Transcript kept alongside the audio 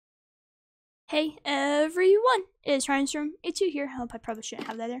Hey everyone, it's Rhinestorm82 here. I hope I probably shouldn't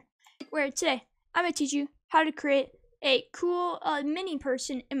have that there. Where today, I'm going to teach you how to create a cool mini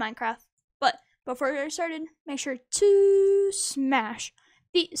person in Minecraft. But before we get started, make sure to smash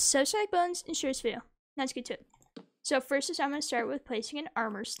the subscribe buttons and share this video. Now let's get to it. So first, I'm going to start with placing an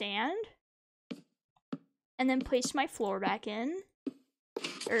armor stand. And then place my floor back in.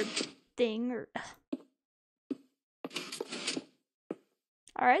 Or thing, or...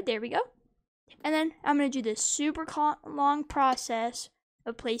 Alright, there we go. And then I'm going to do this super long process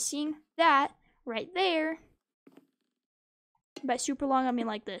of placing that right there. By super long, I mean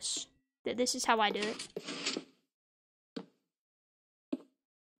like this. This is how I do it.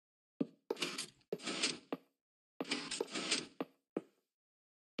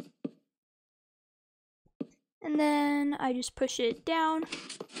 And then I just push it down.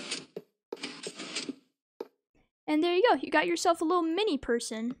 And there you go. You got yourself a little mini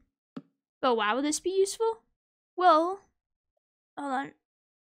person. But why would this be useful? Well, hold on.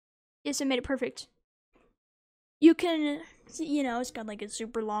 Yes, I made it perfect. You can, you know, it's got like a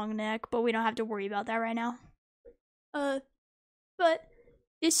super long neck, but we don't have to worry about that right now. But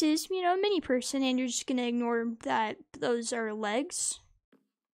this is, you know, a mini person, and you're just gonna ignore that those are legs.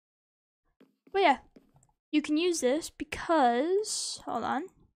 But yeah, you can use this because, hold on.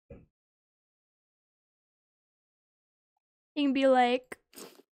 It can be like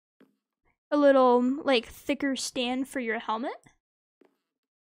a little, like, thicker stand for your helmet.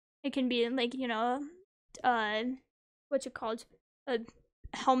 It can be, like, you know, what's it called? A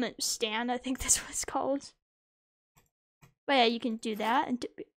helmet stand, I think that's what it's called. But yeah, you can do that and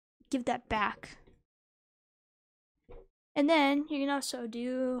give that back. And then you can also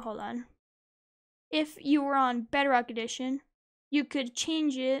do, hold on. If you were on Bedrock Edition, you could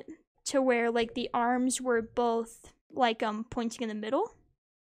change it to where, like, the arms were both, like, pointing in the middle.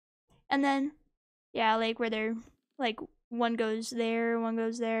 And then, yeah, like where they're, like, one goes there, one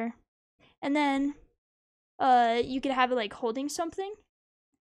goes there. And then, you could have it, like, holding something.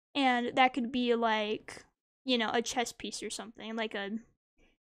 And that could be, like, you know, a chest piece or something. Like a,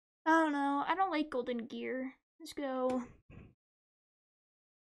 I don't know. I don't like golden gear. Let's go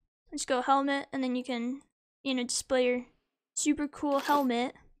helmet. And then you can, you know, display your super cool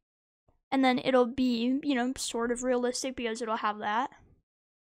helmet. And then it'll be, you know, sort of realistic because it'll have that.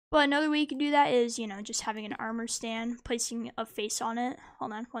 But another way you can do that is, you know, just having an armor stand, placing a face on it.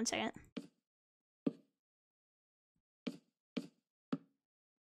 Hold on, 1 second.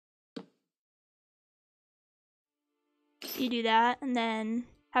 You do that, and then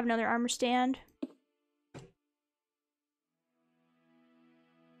have another armor stand.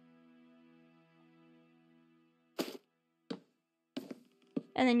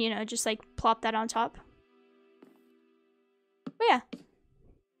 And then, you know, just like plop that on top. But yeah.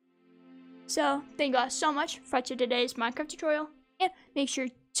 So, thank you guys so much for watching today's Minecraft tutorial. And make sure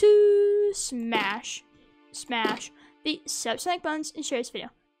to smash the subscribe buttons and share this video.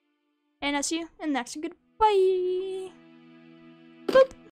 And I'll see you in the next one. Goodbye. Boop.